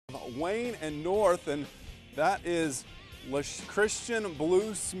Wayne and North, and that is Christian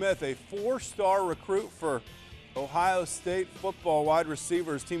Blue Smith, a four-star recruit for Ohio State football wide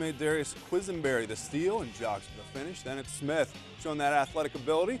receivers. Teammate Darius Quisenberry, the steal, and jogs to the finish. Then it's Smith showing that athletic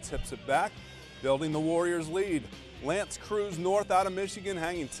ability, tips it back, building the Warriors' lead. Lance Creuse North out of Michigan,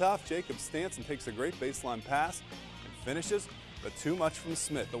 hanging tough. Jacob Stanson takes a great baseline pass and finishes, but too much from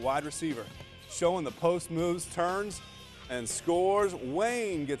Smith, the wide receiver, showing the post moves, turns, and scores.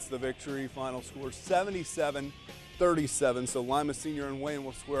 Wayne gets the victory. Final score 77-37. So Lima Senior and Wayne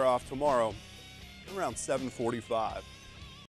will square off tomorrow around 7:45.